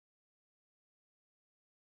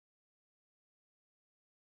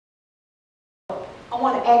I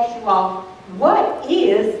want to ask you all, what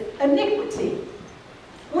is iniquity?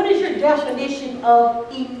 What is your definition of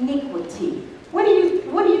iniquity? What do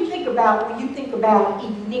you think about when you think about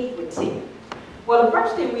iniquity? Well, the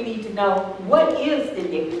first thing we need to know, what is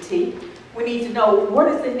iniquity? We need to know, where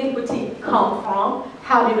does iniquity come from?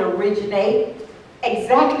 How did it originate?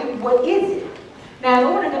 Exactly what is it? Now, in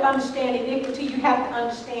order to understand iniquity, you have to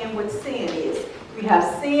understand what sin is. We have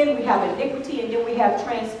sin, we have iniquity, and then we have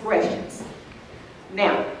transgressions.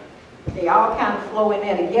 Now, they all kind of flow in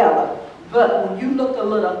there together. But when you look a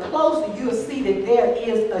little closer, you'll see that there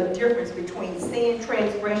is a difference between sin,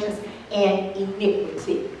 transgressions, and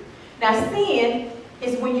iniquity. Now, sin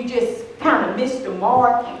is when you just kind of miss the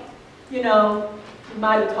mark. You know, you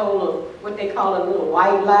might have told what they call a little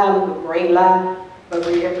white lie, a little gray lie. But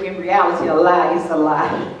in reality, a lie is a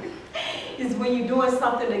lie. It's when you're doing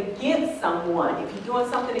something against someone. If you're doing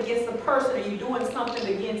something against a person, or you're doing something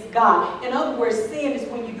against God. In other words, sin is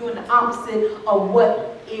when you're doing the opposite of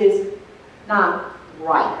what is not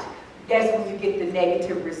right. That's when you get the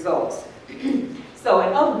negative results. So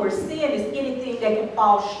in other words, sin is anything that can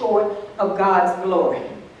fall short of God's glory.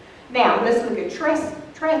 Now, let's look at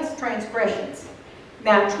transgressions.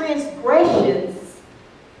 Now, transgressions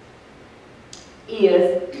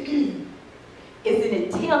is an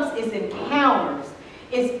attempt, is encounters.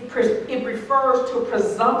 It refers to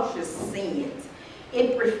presumptuous sins.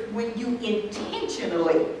 When you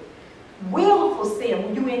intentionally, willful sin,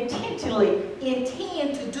 when you intentionally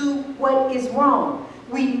intend to do what is wrong.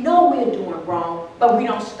 We know we're doing wrong, but we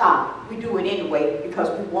don't stop. We do it anyway because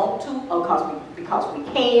we want to, or because we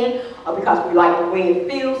can, or because we like the way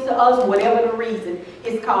it feels to us, whatever the reason.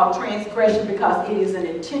 It's called transgression because it is an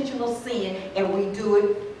intentional sin, and we do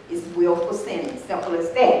it, it's willful sin. Simple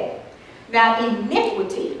as that. Now,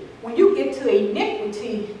 iniquity, when you get to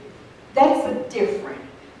iniquity, that's a different.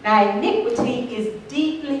 Now, iniquity is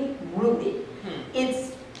deeply rooted.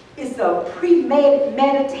 It's a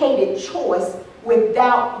premeditated choice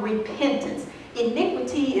without repentance.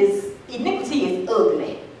 Iniquity is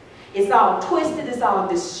ugly. It's all twisted, it's all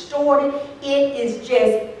distorted. It is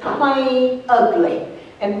just plain ugly.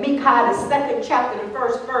 And Micah, the 2nd chapter, the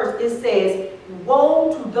 1st verse, it says,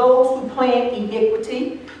 "Woe to those who plan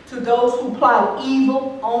iniquity, to those who plot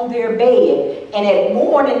evil on their bed, and at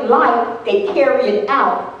morning light they carry it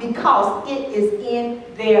out, because it is in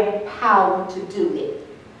their power to do it."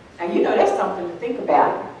 Now, you know that's something to think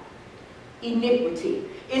about. Iniquity.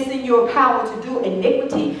 It's in your power to do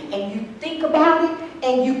iniquity, and you think about it,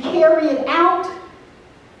 and you carry it out.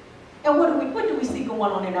 And what do we see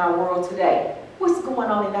going on in our world today? What's going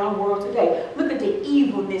on in our world today? Look at the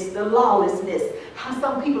evilness, the lawlessness, how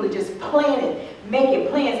some people are just planning, making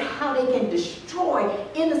plans how they can destroy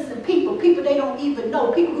innocent people, people they don't even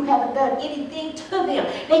know, people who haven't done anything to them.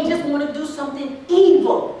 They just want to do something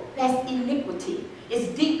evil. That's iniquity. It's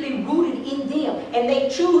deeply rooted in them, and they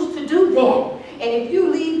choose to do that. And if you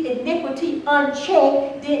leave iniquity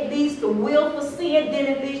unchecked, then it leads to willful sin, then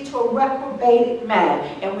it leads to a reprobated mind.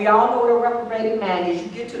 And we all know what a reprobated mind is. You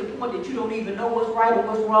get to the point that you don't even know what's right or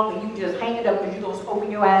what's wrong, and you just hang it up because you're going to open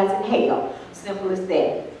your eyes in hell. Simple as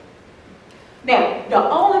that. Now, the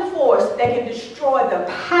only force that can destroy the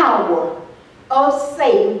power of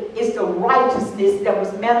Satan is the righteousness that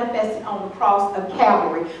was manifested on the cross of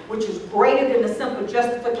Calvary, which is greater than the simple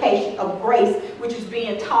justification of grace, which is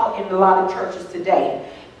being taught in a lot of churches today.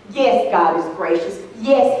 Yes, God is gracious.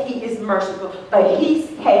 Yes, He is merciful, but He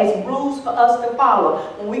has rules for us to follow.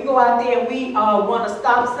 When we go out there and we run a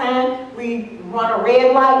stop sign, we run a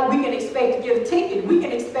red light, we can expect to get a ticket. We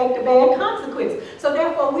can expect a bad consequence. So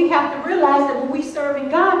therefore, we have to realize that when we serve in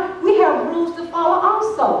God, we have rules to follow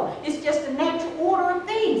also. It's just the natural order of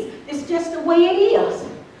things. It's just the way it is.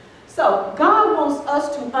 So God wants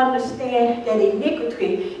us to understand that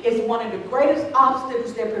iniquity is one of the greatest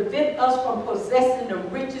obstacles that prevent us from possessing the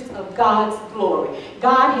riches of God's glory.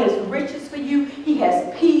 God has riches for you. He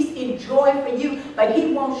has peace and joy for you. But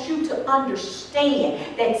He wants you to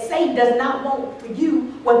understand that Satan does not want for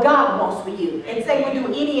you what God wants for you. And Satan will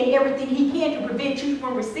do any and everything he can to prevent you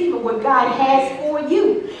from receiving what God has for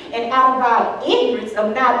you. And out of our ignorance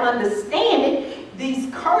of not understanding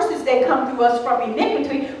these curses that come through us from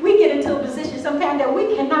iniquity, we get into a position sometimes that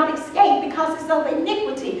we cannot escape because it's of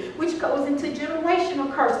iniquity, which goes into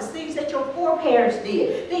generational curses, things that your foreparents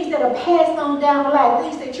did, things that are passed on down the line,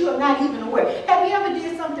 things that you are not even aware. Have you ever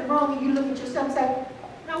did something wrong and you look at yourself and say,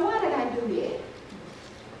 now why did I do that?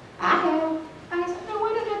 I have. I said, now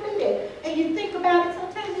why did I do that? And you think about it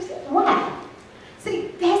sometimes, you say, why?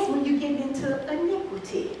 See, that's when you get into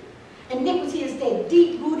iniquity. Iniquity is that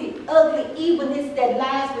deep-rooted, ugly evilness that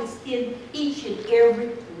lies within each and every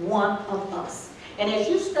one of us. And as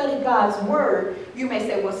you study God's word, you may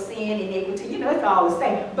say, well, sin, iniquity, you know, it's all the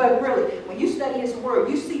same. But really, when you study his word,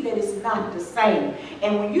 you see that it's not the same.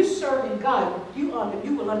 And when you serve in God, you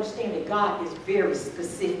will understand that God is very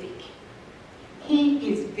specific.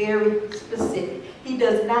 He is very specific. He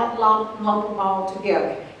does not lump them all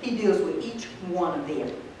together. He deals with each one of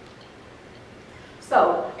them.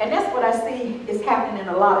 So, and that's what I see is happening in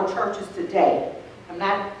a lot of churches today. I'm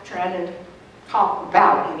not trying to talk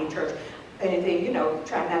about any church, anything, you know,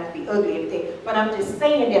 trying not to be ugly or anything, but I'm just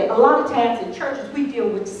saying that a lot of times in churches we deal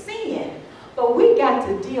with sin, but we got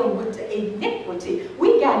to deal with the iniquity.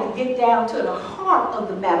 We got to get down to the heart of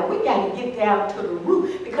the matter. We got to get down to the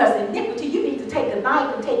root, because iniquity, you need to take a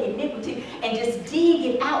knife and take iniquity and just dig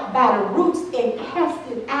it out by the roots and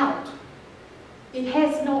cast it out. It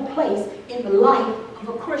has no place in the life of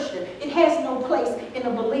a Christian. It has no place in a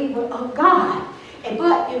believer of God.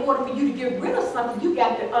 But in order for you to get rid of something, you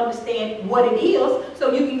got to understand what it is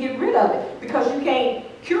so you can get rid of it. Because you can't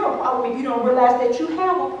cure a problem if you don't realize that you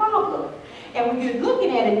have a problem. And when you're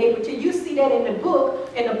looking at iniquity, you see that in the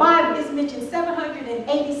book, in the Bible, it's mentioned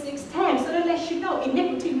 786 times. So that lets you know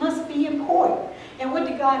iniquity must be important. And what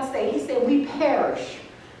did God say? He said, we perish.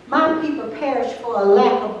 My people perish for a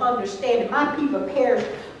lack of understanding. My people perish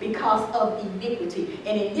because of iniquity.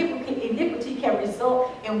 And iniquity can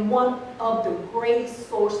result in one of the greatest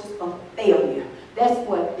sources of failure. That's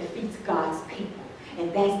what defeats God's people.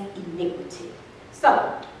 And that's iniquity.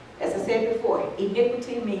 So, as I said before,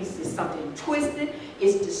 iniquity means it's something twisted,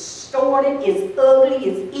 it's distorted, it's ugly,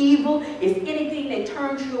 it's evil, it's anything that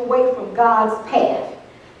turns you away from God's path.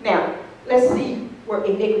 Now, let's see where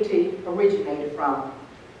iniquity originated from.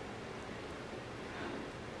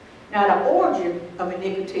 Now, the origin of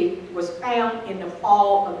iniquity was found in the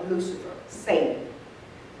fall of Lucifer, Satan.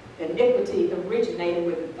 Iniquity originated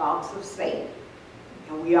with the thoughts of Satan.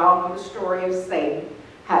 And we all know the story of Satan,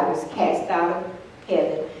 how he was cast out of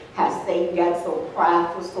heaven, how Satan got so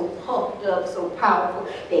prideful, so puffed up, so powerful,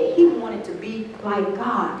 that he wanted to be like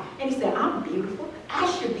God. And he said, I'm beautiful. I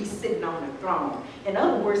should be sitting on the throne. In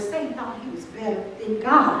other words, Satan thought he was better than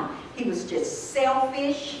God. He was just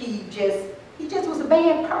selfish. He just was a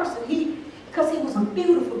bad person. Because he was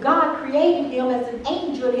beautiful. God created him as an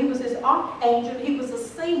angel, and he was his archangel. He was a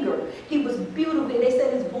singer. He was beautiful. They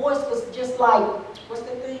said his voice was just like, what's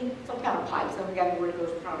that thing? Some kind of pipes. I forgot where it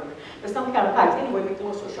goes in front of it. But some kind of pipes. Anyway, make the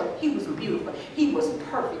long story short, he was beautiful. He was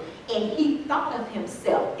perfect. And he thought of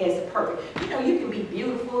himself as perfect. You know, you can be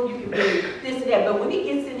beautiful, you can be this and that, but when he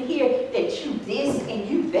gets in here that you this and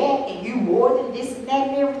you that and you more than this and that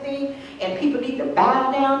and everything, and people need to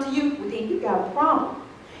bow down to you, well, then you got a problem.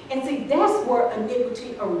 And see, that's where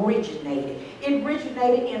iniquity originated. It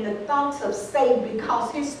originated in the thoughts of Satan,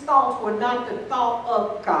 because his thoughts were not the thought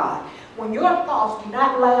of God. When your thoughts do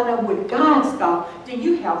not line up with God's thought, then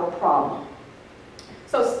you have a problem.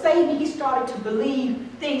 So Satan, he started to believe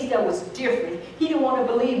things that was different. He didn't want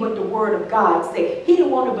to believe what the Word of God said. He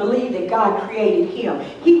didn't want to believe that God created him.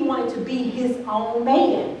 He wanted to be his own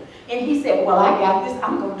man. And he said, well, I got this.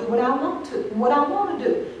 I'm going to do what I want to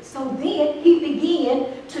do. So then he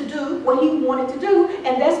began to do what he wanted to do,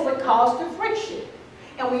 and that's what caused the friction.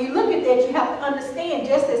 And when you look at that, you have to understand,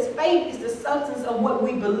 just as faith is the substance of what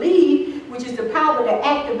we believe, which is the power that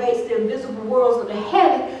activates the invisible worlds of the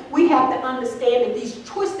heaven, we have to understand that these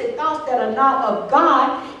twisted thoughts that are not of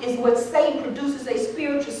God is what Satan produces, a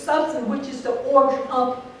spiritual substance, which is the origin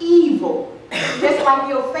of evil. Just like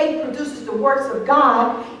your faith produces the works of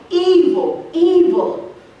God, evil.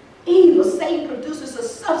 Satan produces a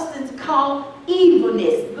substance called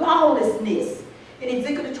evilness, lawlessness. In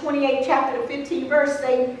Ezekiel 28, chapter 15 verse,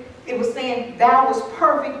 it was saying, thou was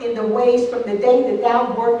perfect in the ways from the day that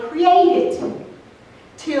thou wert created,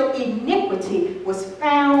 till iniquity was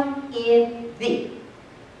found in thee.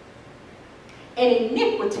 And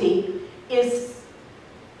iniquity is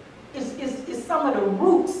some of the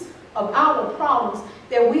roots of our problems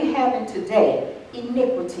that we're having today.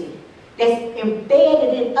 Iniquity that's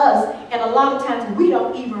embedded in us, and a lot of times we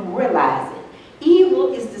don't even realize it.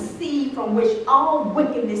 Evil is the seed from which all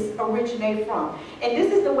wickedness originates from. And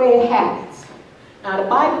this is the way it happens. Now the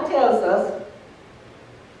Bible tells us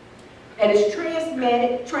that it's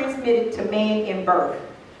transmitted to man in birth.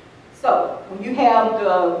 So when you have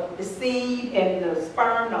the seed and the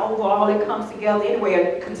sperm, the ovum, all that comes together,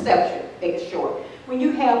 anyway, conception, make it short. When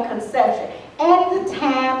you have conception, at the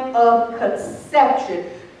time of conception,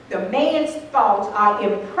 the man's thoughts are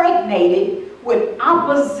impregnated with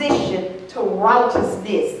opposition to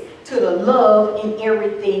righteousness, to the love and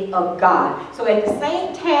everything of God. So at the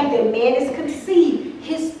same time that man is conceived,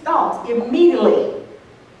 his thoughts immediately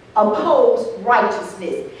oppose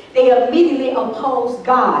righteousness. They immediately oppose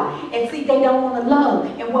God. And see, they don't want to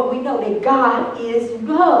love. And what we know, that God is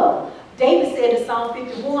love. David said in Psalm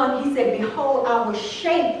 51, he said, behold, I was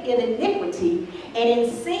shaped in iniquity, and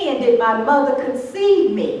in sin did my mother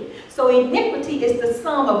conceive me. So iniquity is the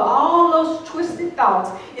sum of all those twisted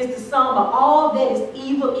thoughts. It's the sum of all that is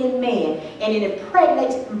evil in man. And it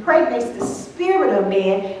impregnates the spirit of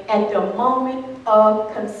man at the moment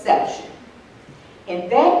of conception. In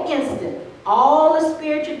that instant, all the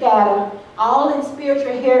spiritual data, all the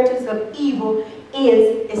spiritual inheritance of evil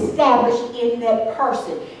is established in that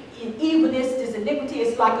person. In evilness, this iniquity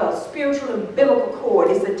is like a spiritual umbilical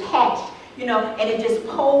cord. It's attached, you know, and it just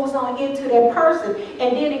pulls on into that person.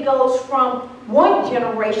 And then it goes from one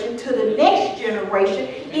generation to the next generation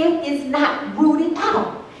if it's not rooted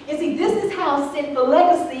out. And see, this is how sinful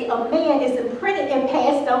legacy of man is imprinted and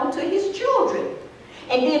passed on to his children.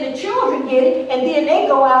 And then the children get it, and then they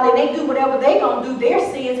go out and they do whatever they're going to do, their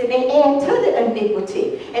sins, and they add to the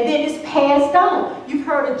iniquity. And then it's passed on. You've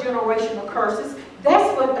heard of generational curses.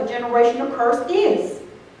 That's what a generational curse is.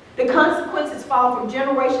 The consequences fall from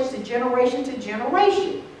generations to generation to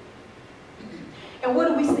generation. And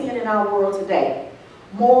what are we seeing in our world today?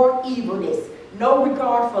 More evilness. No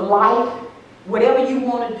regard for life. Whatever you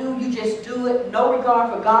want to do, you just do it. No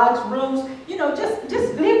regard for God's rules. You know, just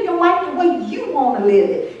live your life the way you want to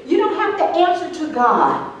live it. You don't have to answer to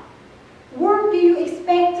God. Where do you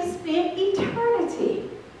expect to spend eternity?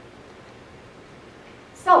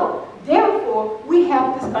 So, therefore, we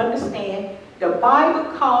have to understand the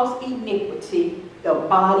Bible calls iniquity the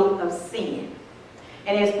body of sin.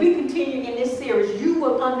 And as we continue in this series, you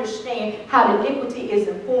will understand how iniquity is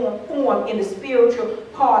formed in the spiritual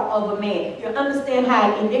part of a man. You'll understand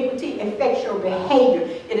how iniquity affects your behavior.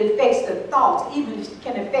 It affects the thoughts, even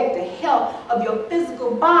can affect the health of your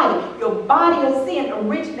physical body. Your body of sin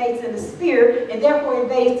originates in the spirit, and therefore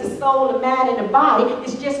invades the soul, the mind, and the body.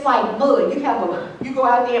 It's just like mud. You go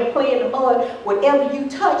out there and play in the mud. Whatever you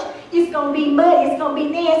touch, it's going to be muddy, it's going to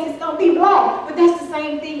be nasty, it's going to be black. But that's the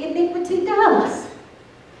same thing iniquity does.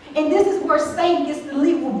 And this is where Satan gets the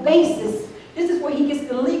legal basis. This is where he gets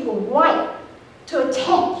the legal right to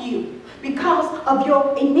attack you because of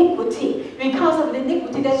your iniquity. Because of the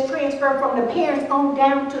iniquity that's transferred from the parents on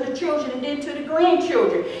down to the children and then to the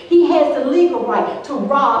grandchildren. He has the legal right to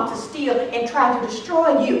rob, to steal, and try to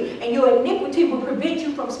destroy you. And your iniquity will prevent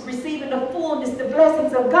you from receiving the fullness, the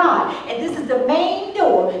blessings of God. And this is the main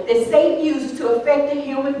door that Satan uses to affect a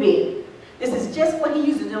human being. This is just what he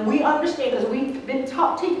uses, and we understand because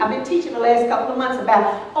I've been teaching the last couple of months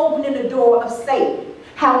about opening the door of Satan.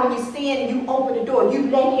 How when you sin and you open the door, you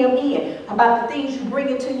let him in. About the things you bring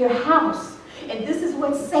into your house. And this is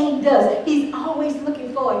what Satan does. He's always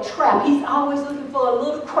looking for a trap. He's always looking for a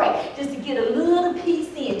little crack just to get a little piece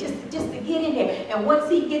in, just to get in there. And once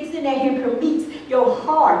he gets in there, he permits your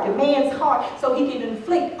heart, the man's heart, so he can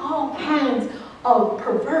inflict all kinds of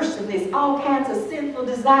perverseness, all kinds of sinful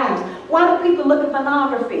desires. Why do people look at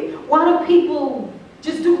pornography? Why do people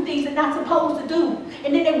just do things they're not supposed to do?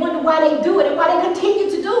 And then they wonder why they do it and why they continue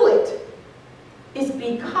to do it. It's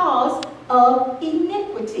because of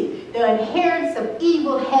iniquity. The inheritance of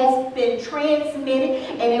evil has been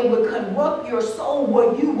transmitted, and it will corrupt your soul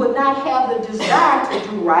where you will not have the desire to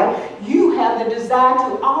do right. You have the desire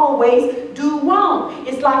to always do wrong.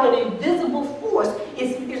 It's like an invisible force.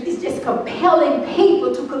 It's just compelling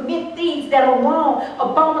people to commit things that are wrong,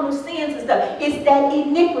 abominable sins and stuff. It's that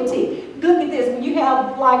iniquity. Look at this. When you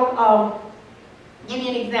have, like, give me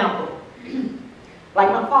an example.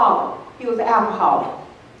 Like my father, he was an alcoholic.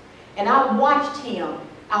 And I watched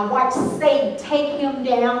Satan take him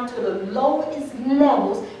down to the lowest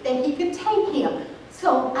levels that he could take him.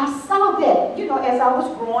 So I saw that, you know, as I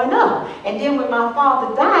was growing up. And then when my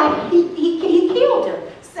father died, he killed him.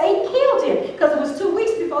 Satan killed him because it was 2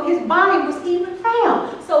 weeks before his body was even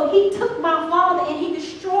found. So he took my father and he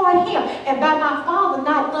destroyed him. And by my father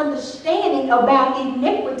not understanding about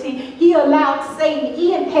iniquity, he allowed Satan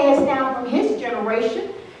in, passed down from his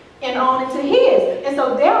generation and on into his. And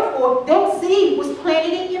so therefore, that seed was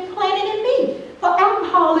planted in you, planted in me for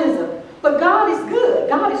alcoholism. But God is good.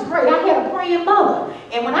 God is great. I had a praying mother.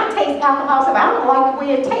 And when I taste alcohol, I don't like the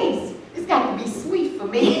way it tastes. It's got to be sweet for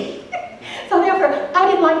me. So therefore, I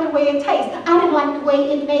didn't like the way it tastes. I didn't like the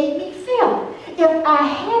way it made me feel. If I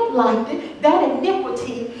had liked it, that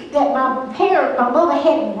iniquity that my mother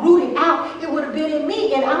had rooted out, it would have been in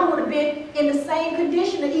me, and I would have been in the same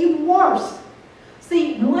condition or even worse.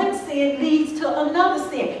 See, one sin leads to another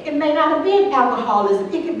sin. It may not have been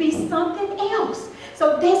alcoholism. It could be something else.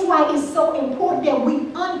 So that's why it's so important that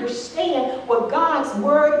we understand what God's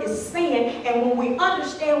word is saying. And when we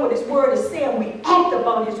understand what his word is saying, we act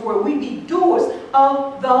upon his word. We be doers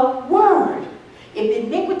of the word. If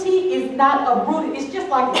iniquity is not uprooted, it's just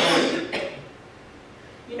like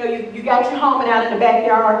you know, you got your home and out in the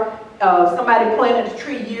backyard. Somebody planted a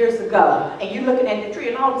tree years ago, and you're looking at the tree,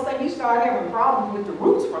 and all of a sudden you start having problems with the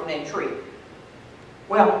roots from that tree.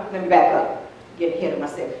 Well, let me back up, get ahead of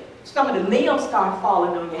myself. Some of the limbs start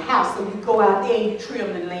falling on your house, so you go out there and you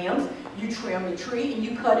trim the limbs, you trim the tree, and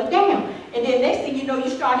you cut it down. And then next thing you know,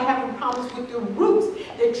 you start having problems with the roots.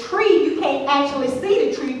 The tree, you can't actually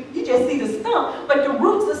see the tree, you just see the stump, but the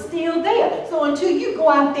roots are still there. So until you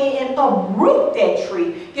go out there and uproot that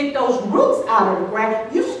tree, get those roots out of the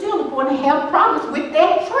ground, you're still going to have problems with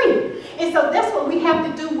that tree. And so that's what we have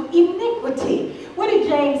to do with iniquity. What did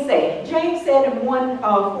James say? James said in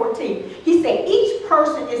 1:14, he said, each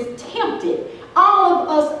person is tempted. All of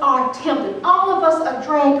us are tempted. All of us are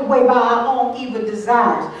dragged away by our own evil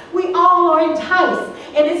desires. We all are enticed.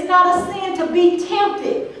 And it's not a sin to be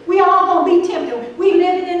tempted. We all going to be tempted. We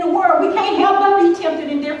live in the world. We can't help but be tempted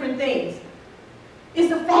in different things.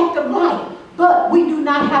 It's a fact of life. But we do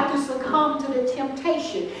not have to succumb to the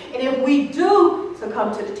temptation. And if we do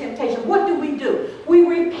succumb to the temptation, what do? We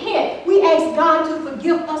repent. We ask God to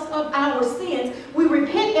forgive us of our sins. We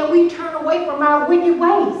repent and we turn away from our wicked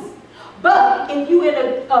ways. But if you're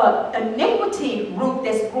in an iniquity root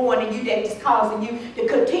that's growing in you, that's causing you to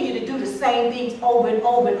continue to do the same things over and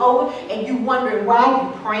over and over, and you wondering why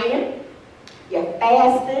you're praying, you're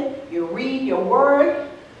fasting, you read your word,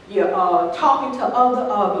 you're talking to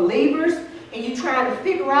other believers, and you're trying to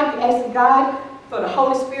figure out, you're asking God for the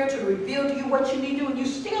Holy Spirit to reveal to you what you need to do, and you're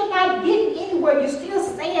still not getting anywhere. You're still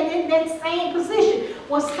staying in that same position.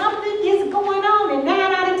 Well, something is going on, and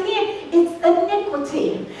 9 out of 10, it's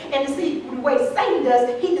iniquity. And to see the way Satan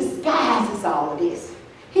does, he disguises all of this.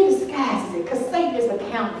 He disguises it, because Satan is a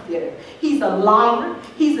counterfeiter. He's a liar.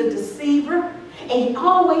 He's a deceiver. And he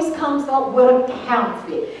always comes up with a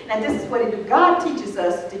counterfeit. Now, this is what he does. God teaches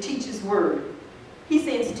us to teach his word. He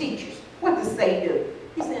sends teachers. What does Satan do?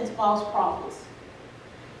 He sends false prophets.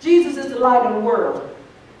 Jesus is the light of the world.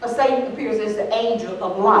 But Satan appears as the angel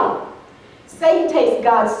of light. Satan takes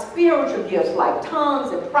God's spiritual gifts like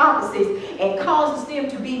tongues and prophecies and causes them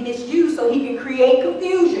to be misused so he can create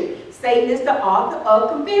confusion. Satan is the author of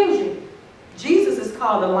confusion. Jesus is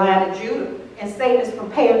called the Lion of Judah, and Satan is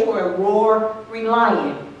compared to a roaring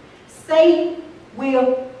lion. Satan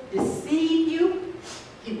will deceive you.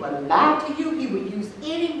 He will lie to you. He will use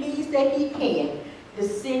any means that he can to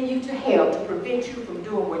send you to hell, to prevent you from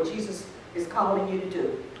doing what Jesus is calling you to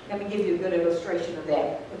do. Let me give you a good illustration of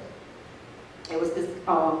that. It was this,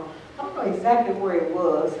 I don't know exactly where it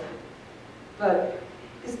was, but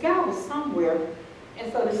this guy was somewhere,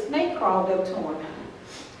 and so the snake crawled up to him.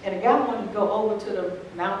 And the guy wanted to go over to the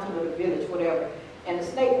mountain or the village, whatever. And the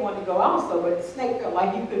snake wanted to go also, but the snake felt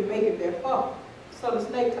like he couldn't make it there far. So the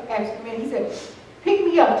snake asked the man, he said, pick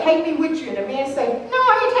me up, take me with you. And the man said, no,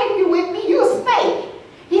 I ain't taking you with me, you're a snake.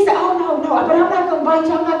 He said, oh, no, but I'm not going to bite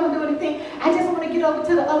you, I'm not going to do anything. I just want to get over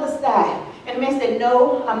to the other side. And the man said,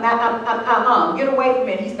 no, I'm not, get away from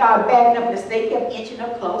me. And he started backing up, and the snake kept inching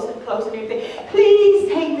up closer and closer and everything. Please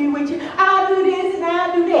take me with you. I'll do this and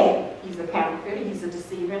I'll do that. He's a counterfeiter, he's a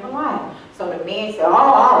deceiver and a liar. So the man said, oh,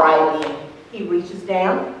 all right then. He reaches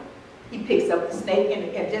down, he picks up the snake, and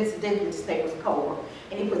incidentally the snake was a cobra,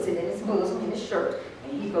 and he puts it in his bosom, in his shirt.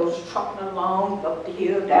 And he goes trucking along up the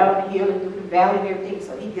hill, down the hill, and through the valley and everything.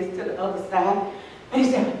 So he gets to the other side, and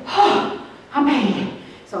he said, oh, I made it.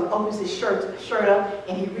 So he opens his shirt up,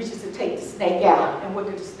 and he reaches to take the snake out. And what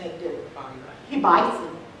did the snake do? He bites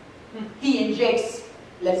him. He injects,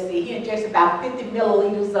 he injects about 50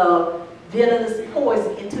 milliliters of venomous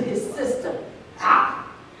poison into his system. Ah!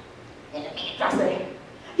 And the man drops it.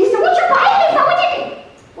 He said, what you biting me for? What you did?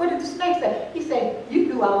 What did the snake say? He said, you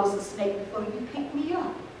knew I was a snake before you picked me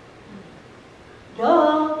up.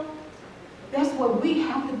 Duh. That's what we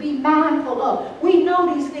have to be mindful of. We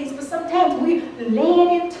know these things, but sometimes we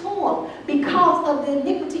land into them because of the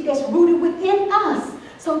iniquity that's rooted within us.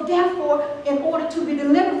 So therefore, in order to be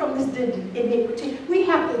delivered from this iniquity, we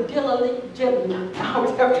have to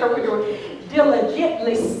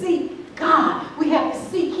diligently seek God. We have to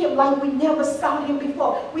seek him like we never sought him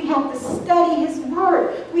before. We have to study his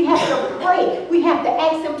word. We have to pray. We have to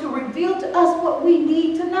ask him to reveal to us what we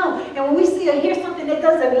need to know. And when we see or hear something that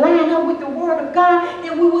doesn't line up with the word of God,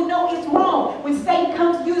 then we will know it's wrong. When Satan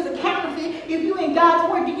comes to you as a counterfeit, if you're in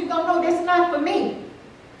God's word, then you're going to know that's not for me.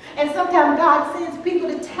 And sometimes God sends people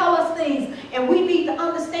to tell us things, and we need to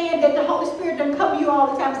understand that the Holy Spirit doesn't come to you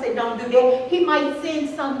all the time and say, don't do that. He might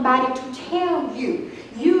send somebody to tell you.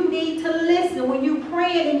 You need to listen when you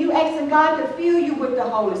praying and you asking God to fill you with the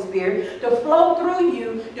Holy Spirit, to flow through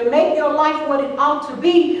you, to make your life what it ought to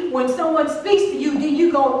be. When someone speaks to you, then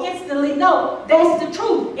you go instantly know that's the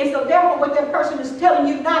truth. And so therefore what that person is telling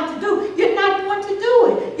you not to do, you're not going to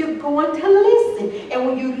do it. You're going to listen. And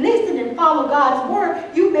when you listen and follow God's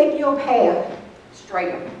word, you make your path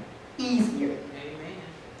straighter, easier. Amen.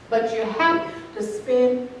 But you have to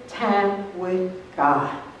spend time with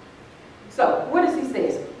God. So, what does he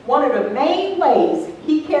say? One of the main ways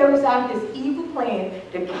he carries out this evil plan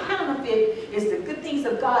to counterfeit is the good things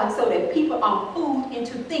of God, so that people are fooled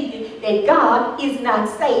into thinking that God is not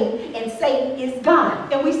Satan and Satan is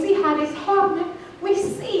God. And we see how this happening. We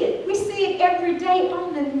see it. We see it every day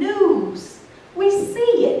on the news. We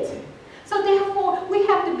see it. So therefore, we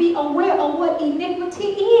have to be aware of what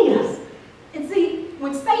iniquity is. And see,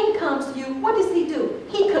 when Satan comes to you, what does he do?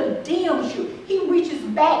 He condemns you. He reaches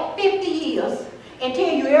back 50 years and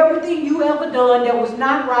tell you everything you ever done that was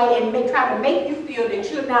not right, and try to make you feel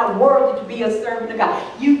that you're not worthy to be a servant of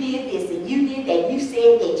God. You did this and you did that. You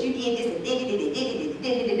said that. You did this and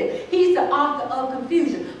did it. He's the author of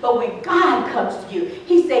confusion. But when God comes to you,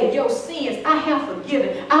 he said, your sins I have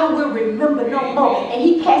forgiven. I will remember no more. And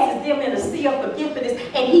he casts them in a sea of forgiveness.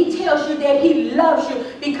 And he tells you that he loves you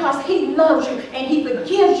because he loves you. And he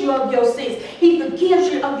forgives you of your sins. He forgives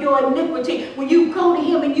you of your iniquity. When you go to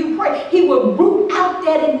him and you pray, he will root out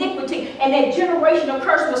that iniquity, and that generational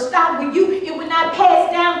curse will stop with you. It will not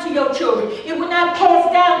pass down to your children. It will not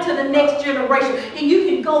pass down to the next generation. And you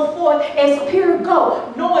can go forth as pure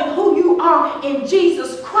gold, knowing who you are in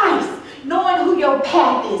Jesus Christ, knowing who your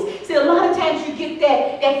path is. See, a lot of times you get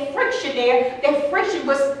that friction there. That friction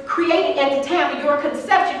was created at the time of your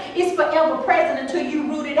conception. It's forever present until you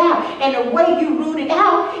root it out. And the way you root it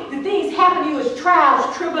out, the things happen to you as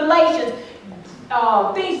trials, tribulations.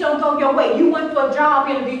 Things don't go your way. You went for a job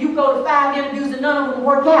interview, you go to 5 interviews and none of them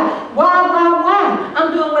work out. Why?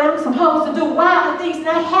 I'm doing what I'm supposed to do. Why are things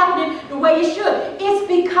not happening the way it should? It's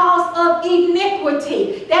because of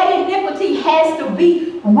iniquity. That iniquity has to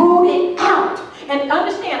be rooted out. And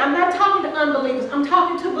understand, I'm not talking to unbelievers. I'm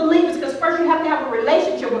talking to believers, because first you have to have a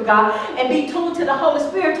relationship with God and be tuned to the Holy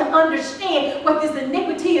Spirit to understand what this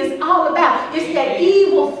iniquity is all about. It's that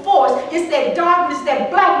evil force. It's that darkness, that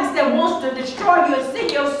blackness that wants to destroy you and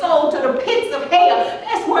send your soul to the pits of hell.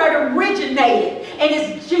 That's where it originated. And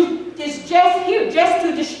it's just here, just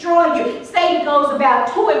to destroy you. Satan goes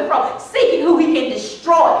about to and fro, seeking who he can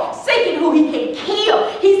destroy, seeking who he can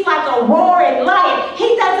kill. He's like a roaring lion.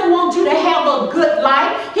 He doesn't want you to have a good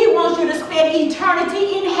life. He wants you to spend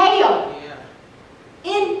eternity in hell.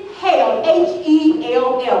 In hell,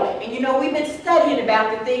 H-E-L-L. And you know, we've been studying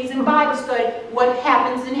about the things in Bible study, what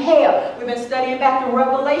happens in hell. We've been studying about the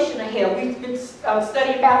revelation of hell. We've been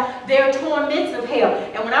studying about their torments of hell.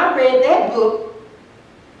 And when I read that book,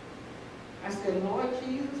 I said, Lord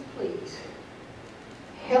Jesus, please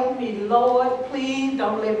help me, Lord. Please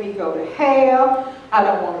don't let me go to hell. I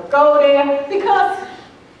don't want to go there. Because,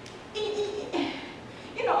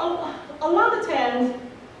 you know, a lot of times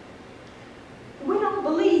we don't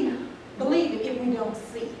believe it if we don't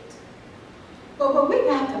see it. But what we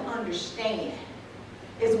got to understand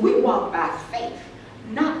is we walk by faith,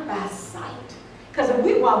 not by sight. Because if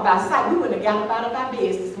we walk by sight, we wouldn't have got up out of our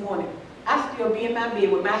beds this morning. I'd still be in my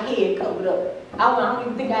bed with my head covered up. I don't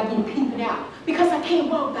even think I'd be peeping out, because I can't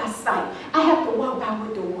walk by sight. I have to walk by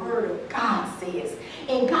what the Word of God says.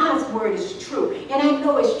 And God's Word is true. And I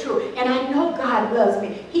know it's true. And I know God loves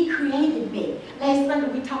me. He created me. Last Sunday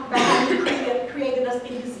we talked about how He created us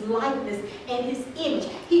in His likeness and His image.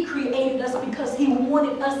 He created us because He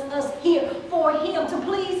wanted us here for Him, to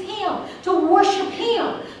please Him, to worship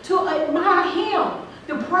Him, to admire Him,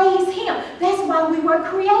 to praise Him. That's why we were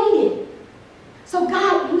created. So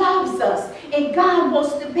God loves us, and God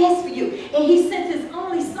wants the best for you. And He sent His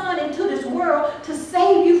only Son into this world to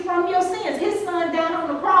save you from your sins. His Son died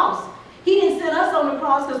on the cross. He didn't send us on the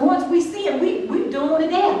cross, because once we sin, we're doomed to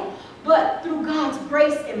death. But through God's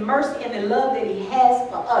grace and mercy and the love that He has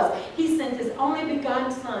for us, He sent His only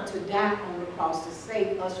begotten Son to die on the cross to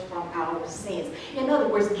save us from our sins. In other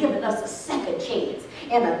words, giving us a second chance,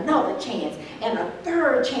 and another chance, and a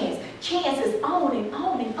third chance. Chances on and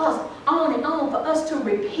on and on for us to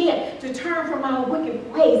repent, to turn from our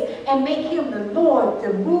wicked ways, and make Him the Lord, the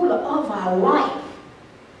ruler of our life.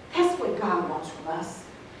 That's what God wants from us.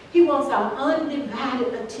 He wants our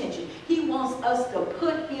undivided attention. He wants us to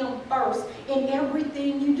put him first in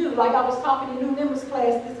everything you do. Like I was talking in new members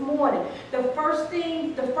class this morning. The first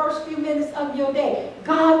few minutes of your day,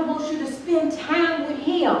 God wants you to spend time with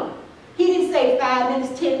him. He didn't say 5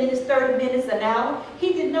 minutes, 10 minutes, 30 minutes, an hour.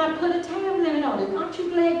 He did not put a time limit on it. Aren't you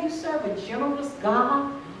glad you serve a generous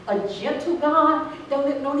God? A gentle God?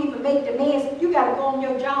 Don't even make demands. You got to go on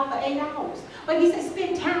your job for 8 hours. But he said,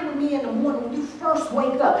 spend time with me in the morning when you first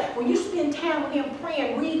wake up. When you spend time with him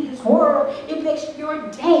praying, reading his word, it makes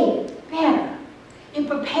your day better. It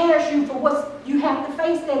prepares you for what you have to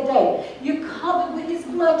face that day. You're covered with his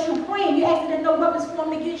blood. You're praying. You're asking that no weapons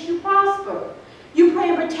formed against you prosper. You're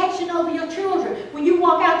praying protection over your children. When you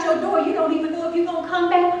walk out your door, you don't even know if you're going to come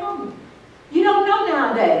back home. You don't know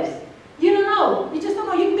nowadays. You don't know. You just don't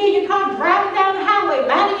know. You can be in your car driving down the highway,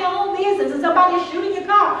 minding your own business, and somebody's shooting your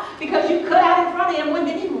car because you cut out in front of them when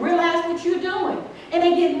they didn't realize what you're doing. And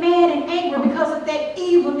they get mad and angry because of that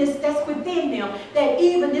evilness that's within them, that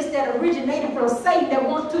evilness that originated from Satan that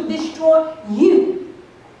wants to destroy you.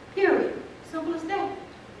 Period. Simple as that.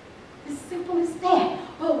 It's simple as that.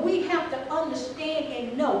 But we have to understand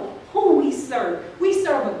and know who we serve. We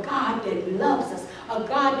serve a God that loves us, a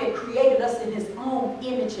God that created us in his own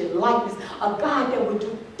image and likeness, a God that would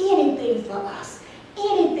do anything for us.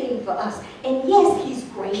 Anything for us. And yes, he's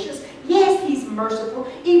gracious. Yes, he's merciful.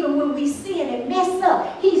 Even when we sin and mess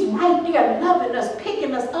up, he's right there loving us,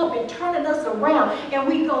 picking us up and turning us around, and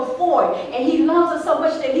we go forward. And he loves us so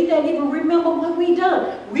much that he doesn't even remember what we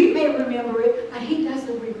done. We may remember it, but he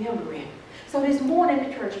doesn't remember it. So this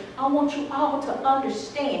morning, church, I want you all to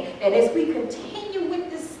understand that as we continue with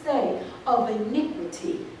this study of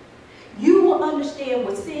iniquity, you will understand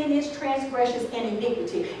what sin is, transgressions, and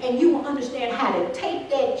iniquity. And you will understand how to take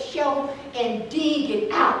that shovel and dig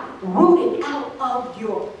it out, root it out of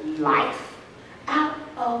your life. Out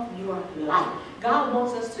of your life. God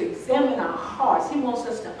wants us to examine our hearts. He wants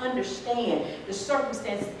us to understand the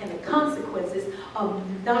circumstances and the consequences of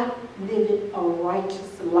not living a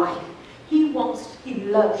righteous life. He loves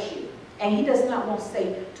you. And he does not want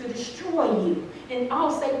Satan to destroy you. And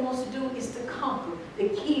all Satan wants to do is to conquer, to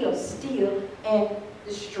kill, steal, and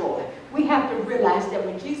destroy. We have to realize that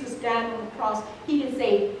when Jesus died on the cross, he didn't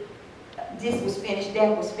say, this was finished,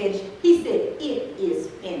 that was finished. He said, it is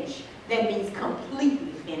finished. That means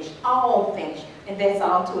completely finished, all finished. And that's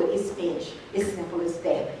all to it. It's finished. It's simple as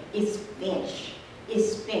that. It's finished.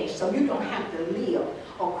 It's finished. So you don't have to live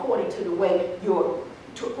according to the way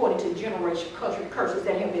according to generation curses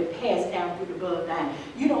that have been passed down through the bloodline.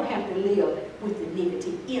 You don't have to live with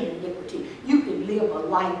iniquity. You can live a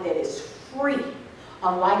life that is free,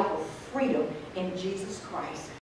 a life of freedom in Jesus Christ.